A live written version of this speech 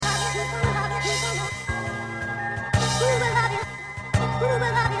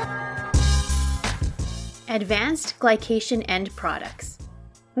Advanced glycation end products.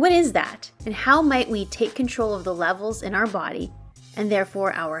 What is that, and how might we take control of the levels in our body and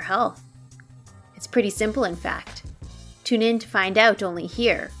therefore our health? It's pretty simple, in fact. Tune in to find out only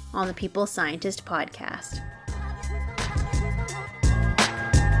here on the People Scientist podcast.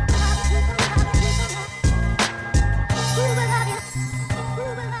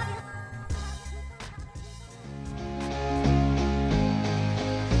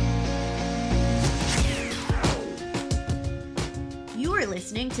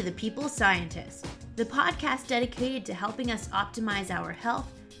 Listening to The People Scientist, the podcast dedicated to helping us optimize our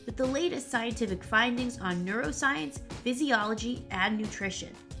health with the latest scientific findings on neuroscience, physiology, and nutrition.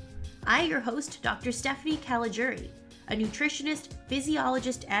 I, your host, Dr. Stephanie Caligiuri, a nutritionist,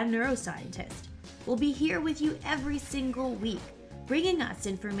 physiologist, and neuroscientist, will be here with you every single week, bringing us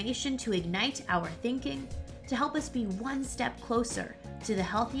information to ignite our thinking to help us be one step closer to the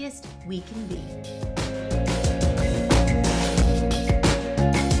healthiest we can be.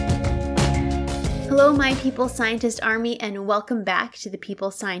 Hello, my People Scientist Army, and welcome back to the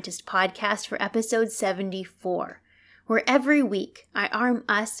People Scientist podcast for episode 74, where every week I arm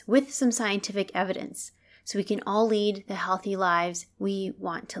us with some scientific evidence so we can all lead the healthy lives we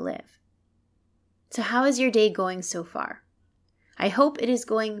want to live. So how is your day going so far? I hope it is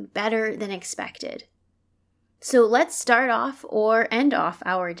going better than expected. So let's start off or end off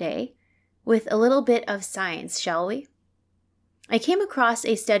our day with a little bit of science, shall we? I came across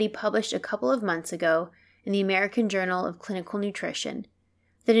a study published a couple of months ago in the American Journal of Clinical Nutrition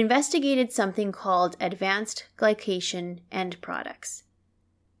that investigated something called advanced glycation end products.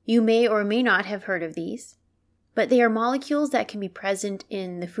 You may or may not have heard of these, but they are molecules that can be present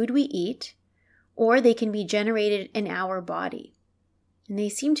in the food we eat, or they can be generated in our body. And they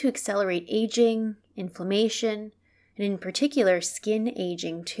seem to accelerate aging, inflammation, and in particular, skin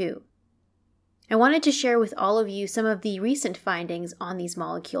aging too. I wanted to share with all of you some of the recent findings on these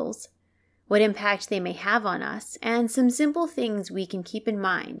molecules, what impact they may have on us, and some simple things we can keep in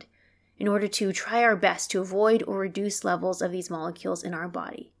mind in order to try our best to avoid or reduce levels of these molecules in our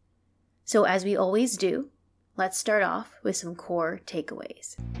body. So as we always do, let's start off with some core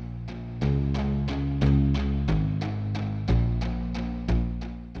takeaways.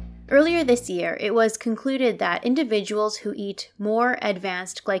 Earlier this year, it was concluded that individuals who eat more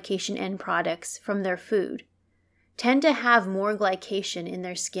advanced glycation end products from their food tend to have more glycation in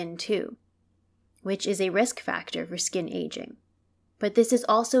their skin too, which is a risk factor for skin aging. But this is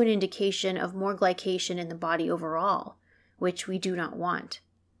also an indication of more glycation in the body overall, which we do not want.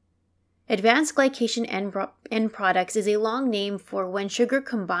 Advanced glycation end products is a long name for when sugar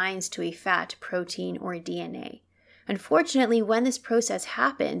combines to a fat, protein, or DNA. Unfortunately, when this process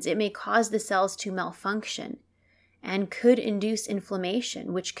happens, it may cause the cells to malfunction and could induce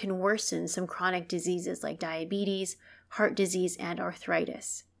inflammation, which can worsen some chronic diseases like diabetes, heart disease, and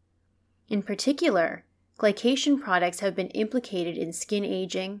arthritis. In particular, glycation products have been implicated in skin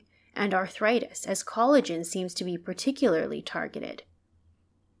aging and arthritis, as collagen seems to be particularly targeted.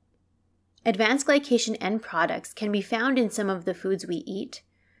 Advanced glycation end products can be found in some of the foods we eat,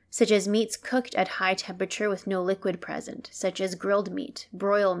 such as meats cooked at high temperature with no liquid present, such as grilled meat,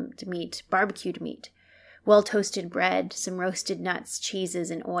 broiled meat, barbecued meat, well-toasted bread, some roasted nuts,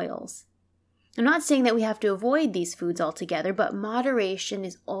 cheeses, and oils. I'm not saying that we have to avoid these foods altogether, but moderation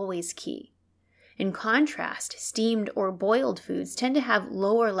is always key. In contrast, steamed or boiled foods tend to have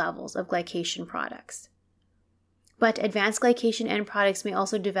lower levels of glycation products. But advanced glycation end products may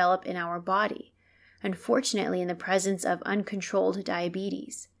also develop in our body, unfortunately in the presence of uncontrolled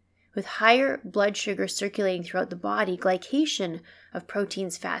diabetes. With higher blood sugar circulating throughout the body, glycation of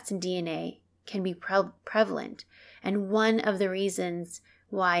proteins, fats, and DNA can be prevalent, and one of the reasons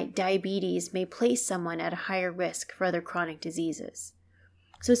why diabetes may place someone at a higher risk for other chronic diseases.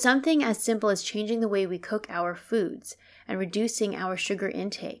 So something as simple as changing the way we cook our foods and reducing our sugar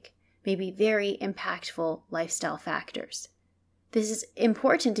intake may be very impactful lifestyle factors. This is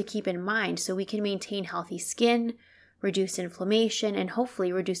important to keep in mind so we can maintain healthy skin, reduce inflammation, and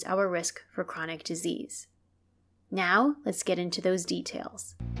hopefully reduce our risk for chronic disease. Now, let's get into those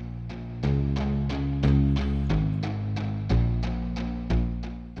details.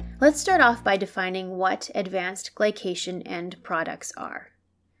 Let's start off by defining what advanced glycation end products are.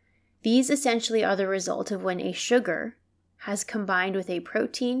 These essentially are the result of when a sugar has combined with a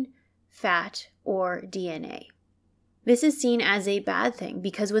protein, fat, or DNA. This is seen as a bad thing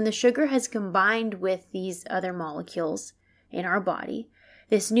because when the sugar has combined with these other molecules in our body,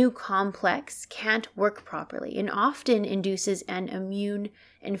 this new complex can't work properly and often induces an immune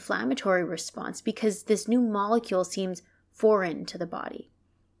inflammatory response because this new molecule seems foreign to the body.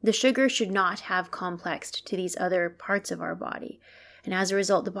 The sugar should not have complexed to these other parts of our body. And as a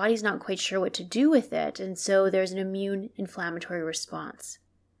result, the body's not quite sure what to do with it, and so there's an immune inflammatory response.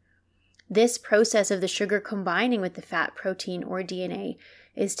 This process of the sugar combining with the fat, protein, or DNA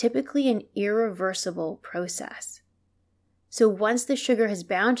is typically an irreversible process. So once the sugar has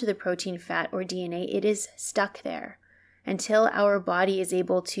bound to the protein, fat, or DNA, it is stuck there until our body is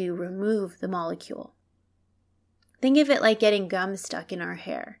able to remove the molecule. Think of it like getting gum stuck in our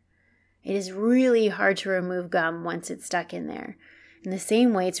hair. It is really hard to remove gum once it's stuck in there. In the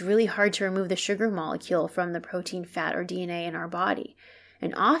same way, it's really hard to remove the sugar molecule from the protein, fat, or DNA in our body.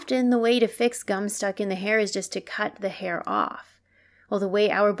 And often the way to fix gum stuck in the hair is just to cut the hair off. Well, the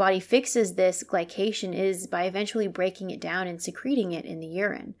way our body fixes this glycation is by eventually breaking it down and secreting it in the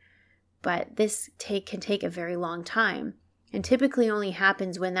urine. But this can take a very long time, and typically only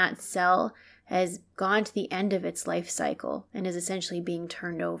happens when that cell has gone to the end of its life cycle and is essentially being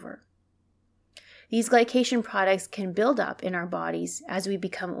turned over. These glycation products can build up in our bodies as we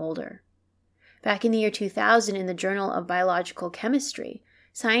become older. Back in the year 2000, in the Journal of Biological Chemistry,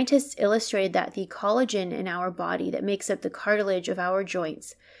 scientists illustrated that the collagen in our body that makes up the cartilage of our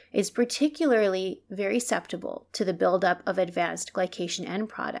joints is particularly very susceptible to the buildup of advanced glycation end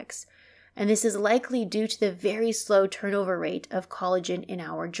products, and this is likely due to the very slow turnover rate of collagen in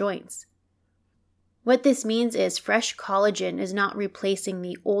our joints. What this means is fresh collagen is not replacing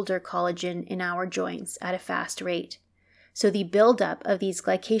the older collagen in our joints at a fast rate, so the buildup of these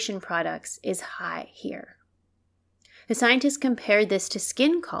glycation products is high here. The scientists compared this to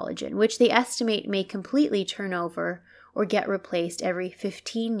skin collagen, which they estimate may completely turn over or get replaced every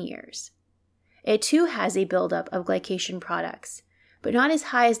 15 years. It too has a buildup of glycation products, but not as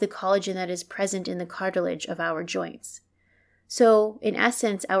high as the collagen that is present in the cartilage of our joints. So, in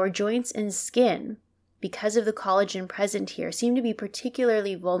essence, our joints and skin, because of the collagen present here, seem to be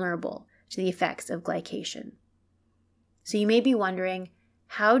particularly vulnerable to the effects of glycation. So you may be wondering,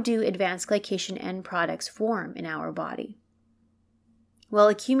 how do advanced glycation end products form in our body? Well,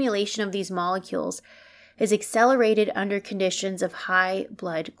 accumulation of these molecules is accelerated under conditions of high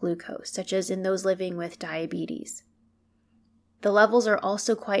blood glucose, such as in those living with diabetes. The levels are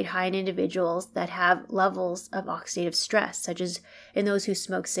also quite high in individuals that have levels of oxidative stress, such as in those who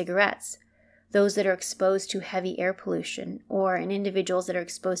smoke cigarettes, those that are exposed to heavy air pollution, or in individuals that are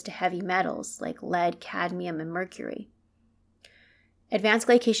exposed to heavy metals like lead, cadmium, and mercury. Advanced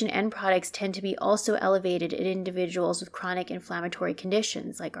glycation end products tend to be also elevated in individuals with chronic inflammatory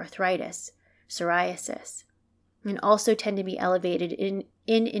conditions like arthritis, psoriasis, and also tend to be elevated in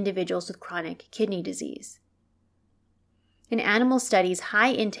individuals with chronic kidney disease. In animal studies,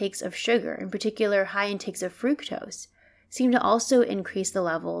 high intakes of sugar, in particular high intakes of fructose, seem to also increase the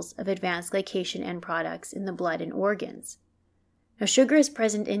levels of advanced glycation end products in the blood and organs. Now, sugar is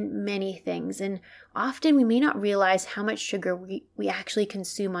present in many things, and often we may not realize how much sugar we actually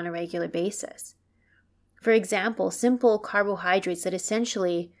consume on a regular basis. For example, simple carbohydrates that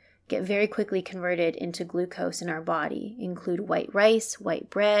essentially get very quickly converted into glucose in our body include white rice, white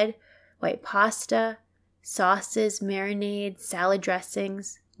bread, white pasta, sauces, marinades, salad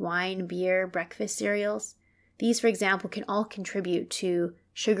dressings, wine, beer, breakfast cereals. These, for example, can all contribute to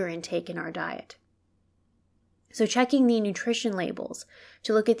sugar intake in our diet. So checking the nutrition labels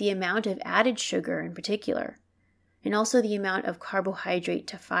to look at the amount of added sugar in particular, and also the amount of carbohydrate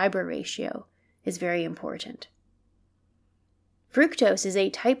to fiber ratio is very important. Fructose is a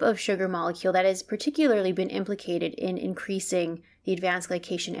type of sugar molecule that has particularly been implicated in increasing the advanced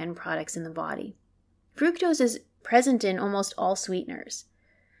glycation end products in the body. Fructose is present in almost all sweeteners.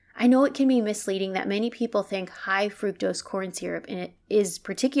 I know it can be misleading that many people think high fructose corn syrup is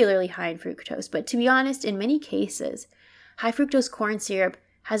particularly high in fructose, but to be honest, in many cases, high fructose corn syrup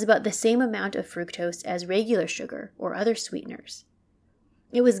has about the same amount of fructose as regular sugar or other sweeteners.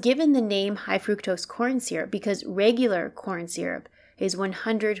 It was given the name high fructose corn syrup because regular corn syrup is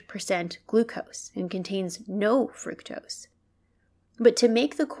 100% glucose and contains no fructose. But to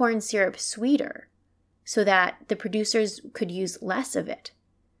make the corn syrup sweeter so that the producers could use less of it,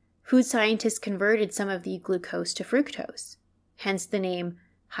 food scientists converted some of the glucose to fructose, hence the name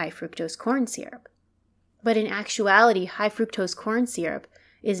high fructose corn syrup. But in actuality, high fructose corn syrup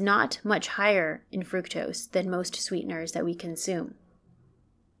is not much higher in fructose than most sweeteners that we consume.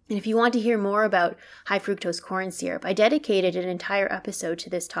 And if you want to hear more about high fructose corn syrup, I dedicated an entire episode to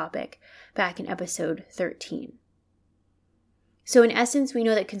this topic back in episode 13. So in essence, we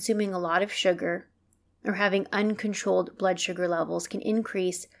know that consuming a lot of sugar or having uncontrolled blood sugar levels can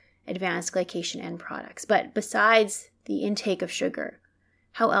increase advanced glycation end products. But besides the intake of sugar,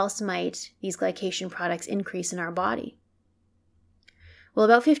 how else might these glycation products increase in our body? Well,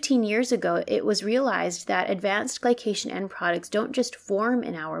 about 15 years ago, it was realized that advanced glycation end products don't just form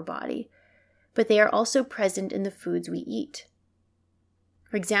in our body, but they are also present in the foods we eat.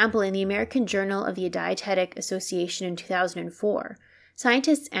 For example, in the American Journal of the Dietetic Association in 2004,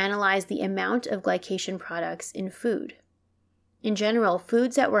 scientists analyzed the amount of glycation products in food. In general,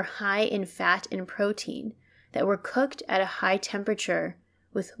 foods that were high in fat and protein, that were cooked at a high temperature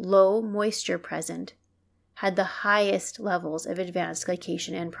with low moisture present, had the highest levels of advanced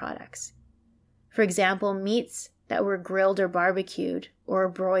glycation end products. For example, meats that were grilled or barbecued or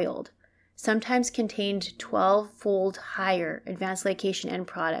broiled sometimes contained 12-fold higher advanced glycation end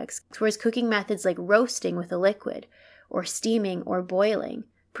products, whereas cooking methods like roasting with a liquid or steaming or boiling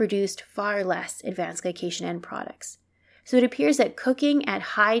produced far less advanced glycation end products. So it appears that cooking at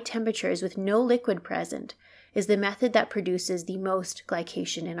high temperatures with no liquid present is the method that produces the most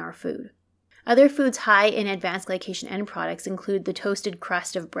glycation in our food. Other foods high in advanced glycation end products include the toasted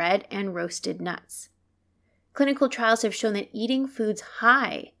crust of bread and roasted nuts. Clinical trials have shown that eating foods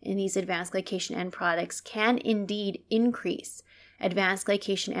high in these advanced glycation end products can indeed increase advanced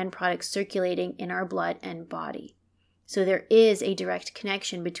glycation end products circulating in our blood and body. So there is a direct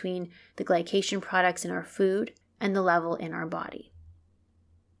connection between the glycation products in our food and the level in our body.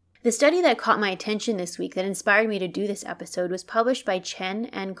 The study that caught my attention this week that inspired me to do this episode was published by Chen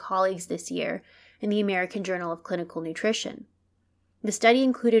and colleagues this year in the American Journal of Clinical Nutrition. The study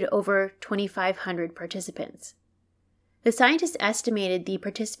included over 2,500 participants. The scientists estimated the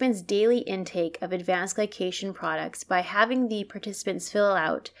participants' daily intake of advanced glycation products by having the participants fill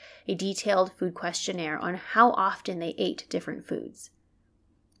out a detailed food questionnaire on how often they ate different foods.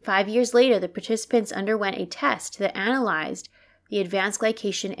 5 years later, the participants underwent a test that analyzed the advanced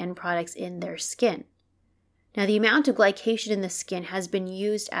glycation end products in their skin. Now, the amount of glycation in the skin has been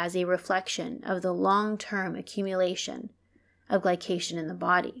used as a reflection of the long-term accumulation of glycation in the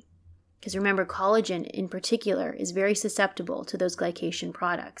body. Because remember, collagen in particular is very susceptible to those glycation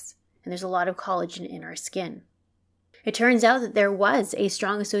products, and there's a lot of collagen in our skin. It turns out that there was a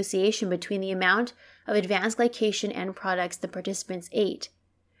strong association between the amount of advanced glycation end products the participants ate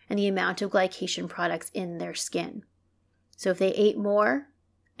and the amount of glycation products in their skin. So if they ate more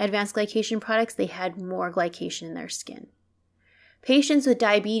advanced glycation products, they had more glycation in their skin. Patients with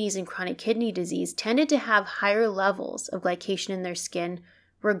diabetes and chronic kidney disease tended to have higher levels of glycation in their skin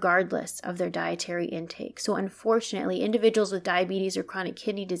regardless of their dietary intake. So unfortunately, individuals with diabetes or chronic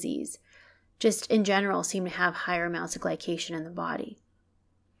kidney disease just in general seem to have higher amounts of glycation in the body.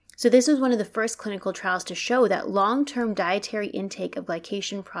 So this was one of the first clinical trials to show that long-term dietary intake of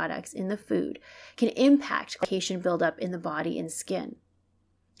glycation products in the food can impact glycation buildup in the body and skin.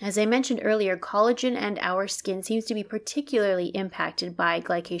 As I mentioned earlier, collagen and our skin seems to be particularly impacted by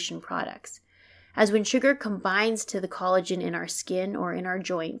glycation products, as when sugar combines to the collagen in our skin or in our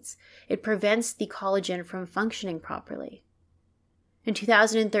joints, it prevents the collagen from functioning properly. In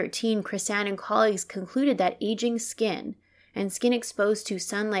 2013, Krisan and colleagues concluded that aging skin and skin exposed to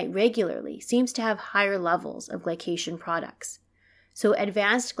sunlight regularly seems to have higher levels of glycation products. So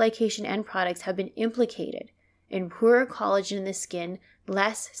advanced glycation end products have been implicated in poorer collagen in the skin,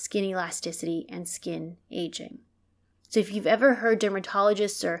 less skin elasticity, and skin aging. So if you've ever heard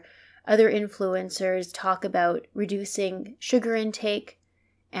dermatologists or other influencers talk about reducing sugar intake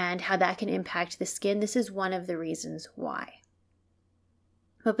and how that can impact the skin, this is one of the reasons why.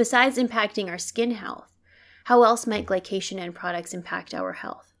 But besides impacting our skin health, how else might glycation end products impact our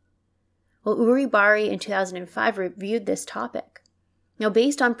health? Well, Uri Bari in 2005 reviewed this topic. Now,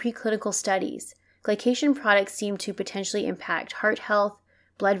 based on preclinical studies, glycation products seem to potentially impact heart health,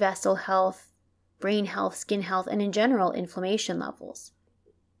 blood vessel health, brain health, skin health, and in general, inflammation levels.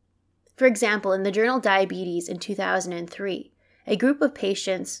 For example, in the journal Diabetes in 2003, a group of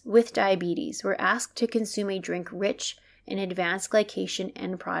patients with diabetes were asked to consume a drink rich in advanced glycation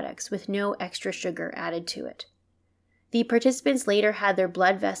end products with no extra sugar added to it. The participants later had their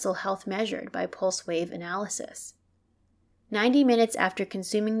blood vessel health measured by pulse wave analysis. 90 minutes after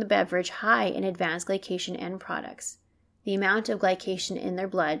consuming the beverage high in advanced glycation end products, the amount of glycation in their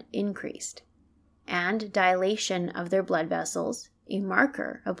blood increased, and dilation of their blood vessels, a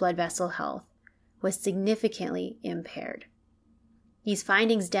marker of blood vessel health, was significantly impaired. These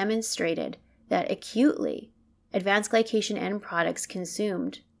findings demonstrated that acutely advanced glycation end products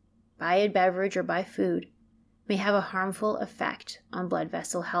consumed by a beverage or by food may have a harmful effect on blood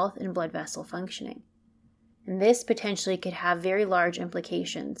vessel health and blood vessel functioning. And this potentially could have very large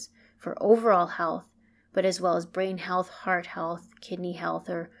implications for overall health, but as well as brain health, heart health, kidney health,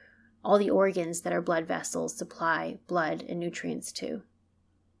 or all the organs that our blood vessels supply blood and nutrients to.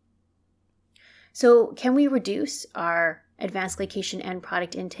 So can we reduce our advanced glycation end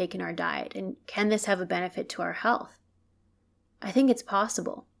product intake in our diet? And can this have a benefit to our health? I think it's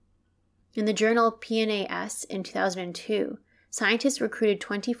possible. In the journal PNAS in 2002, scientists recruited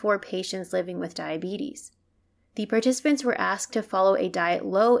 24 patients living with diabetes. The participants were asked to follow a diet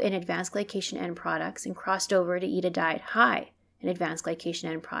low in advanced glycation end products and crossed over to eat a diet high in advanced glycation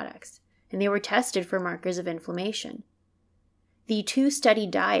end products, and they were tested for markers of inflammation. The two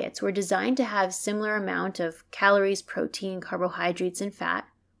studied diets were designed to have similar amount of calories, protein, carbohydrates, and fat,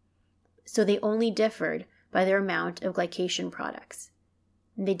 so they only differed by their amount of glycation products.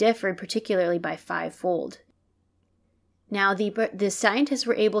 And they differed particularly by 5-fold. Now, the scientists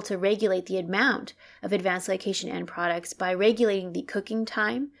were able to regulate the amount of advanced glycation end products by regulating the cooking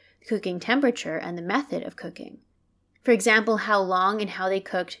time, the cooking temperature, and the method of cooking. For example, how long and how they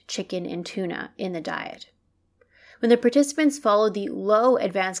cooked chicken and tuna in the diet. When the participants followed the low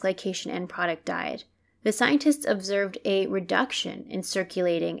advanced glycation end product diet, the scientists observed a reduction in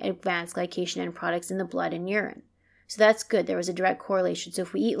circulating advanced glycation end products in the blood and urine. So that's good. There was a direct correlation. So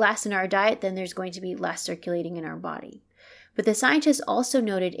if we eat less in our diet, then there's going to be less circulating in our body. But the scientists also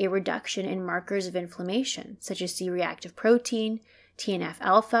noted a reduction in markers of inflammation, such as C-reactive protein,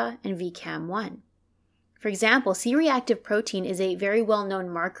 TNF-alpha, and VCAM1. For example, C-reactive protein is a very well-known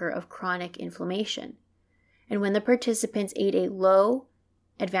marker of chronic inflammation. And when the participants ate a low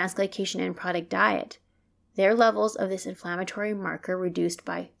advanced glycation end product diet, their levels of this inflammatory marker reduced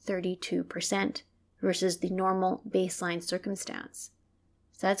by 32% versus the normal baseline circumstance.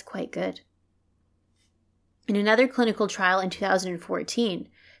 So that's quite good. In another clinical trial in 2014,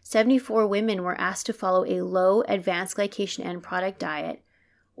 74 women were asked to follow a low advanced glycation end product diet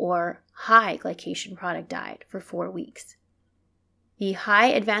or high glycation product diet for 4 weeks. The high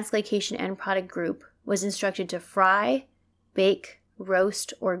advanced glycation end product group was instructed to fry, bake,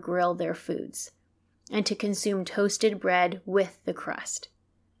 roast, or grill their foods, and to consume toasted bread with the crust.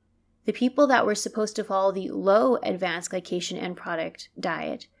 The people that were supposed to follow the low advanced glycation end product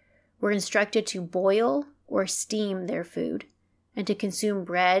diet were instructed to boil or steam their food and to consume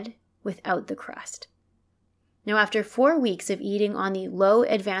bread without the crust. Now, after 4 weeks of eating on the low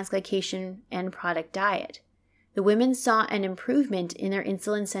advanced glycation end product diet, the women saw an improvement in their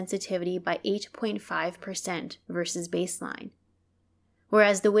insulin sensitivity by 8.5% versus baseline,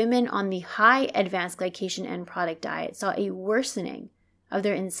 whereas the women on the high advanced glycation end product diet saw a worsening of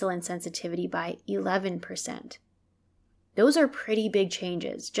their insulin sensitivity by 11%. Those are pretty big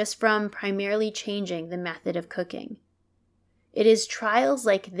changes just from primarily changing the method of cooking. It is trials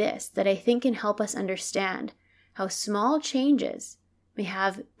like this that I think can help us understand how small changes may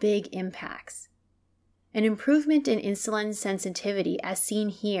have big impacts. An improvement in insulin sensitivity, as seen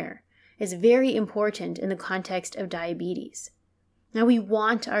here, is very important in the context of diabetes. Now, we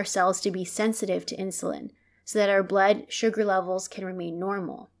want our cells to be sensitive to insulin so that our blood sugar levels can remain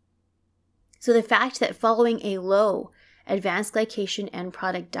normal. So the fact that following a low advanced glycation end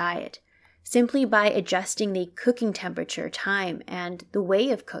product diet, simply by adjusting the cooking temperature, time, and the way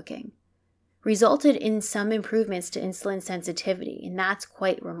of cooking, resulted in some improvements to insulin sensitivity, and that's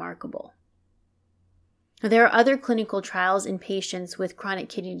quite remarkable. There are other clinical trials in patients with chronic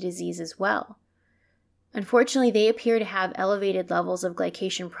kidney disease as well. Unfortunately, they appear to have elevated levels of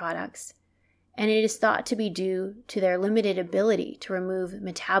glycation products, and it is thought to be due to their limited ability to remove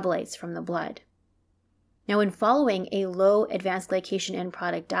metabolites from the blood. Now, in following a low advanced glycation end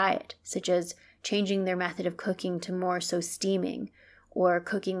product diet, such as changing their method of cooking to more so steaming or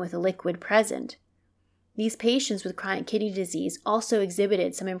cooking with a liquid present, these patients with chronic kidney disease also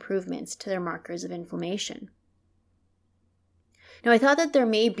exhibited some improvements to their markers of inflammation. Now, I thought that there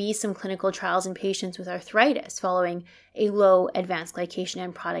may be some clinical trials in patients with arthritis following a low advanced glycation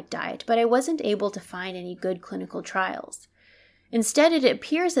end product diet, but I wasn't able to find any good clinical trials. Instead, it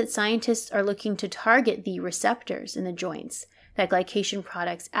appears that scientists are looking to target the receptors in the joints that glycation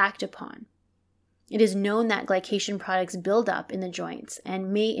products act upon. It is known that glycation products build up in the joints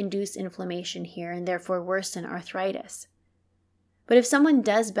and may induce inflammation here and therefore worsen arthritis. But if someone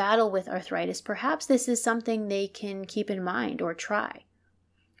does battle with arthritis, perhaps this is something they can keep in mind or try.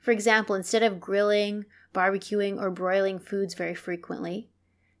 For example, instead of grilling, barbecuing, or broiling foods very frequently,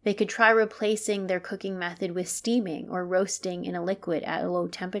 they could try replacing their cooking method with steaming or roasting in a liquid at a low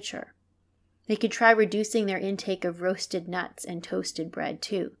temperature. They could try reducing their intake of roasted nuts and toasted bread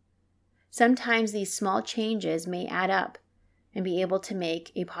too. Sometimes these small changes may add up and be able to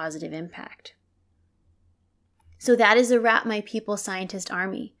make a positive impact. So that is a wrap, my people scientist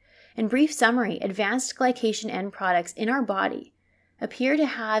army. In brief summary, advanced glycation end products in our body appear to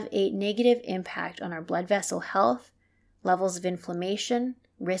have a negative impact on our blood vessel health, levels of inflammation,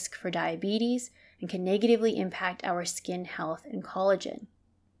 risk for diabetes, and can negatively impact our skin health and collagen.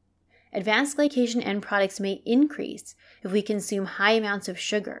 Advanced glycation end products may increase if we consume high amounts of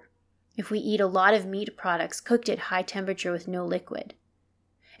sugar, if we eat a lot of meat products cooked at high temperature with no liquid.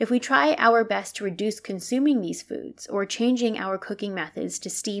 If we try our best to reduce consuming these foods or changing our cooking methods to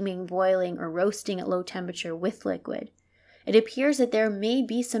steaming, boiling, or roasting at low temperature with liquid, it appears that there may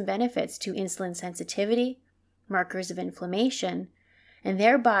be some benefits to insulin sensitivity, markers of inflammation, and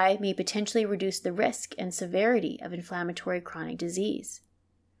thereby may potentially reduce the risk and severity of inflammatory chronic disease.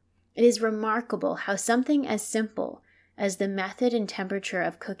 It is remarkable how something as simple as the method and temperature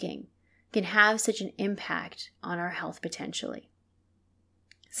of cooking can have such an impact on our health potentially.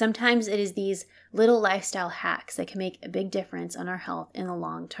 Sometimes it is these little lifestyle hacks that can make a big difference on our health in the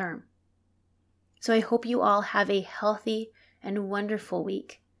long term. So I hope you all have a healthy and wonderful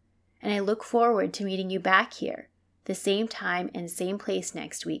week, and I look forward to meeting you back here, the same time and same place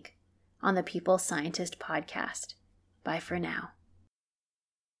next week on the People Scientist podcast. Bye for now.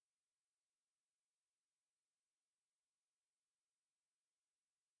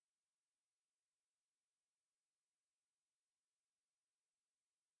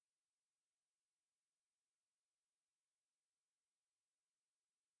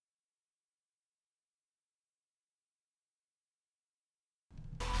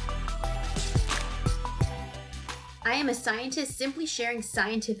 I am a scientist simply sharing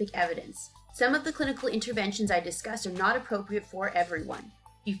scientific evidence. Some of the clinical interventions I discuss are not appropriate for everyone.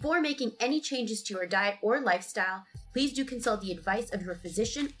 Before making any changes to your diet or lifestyle, please do consult the advice of your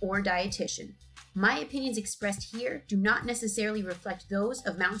physician or dietitian. My opinions expressed here do not necessarily reflect those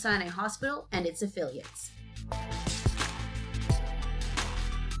of Mount Sinai Hospital and its affiliates.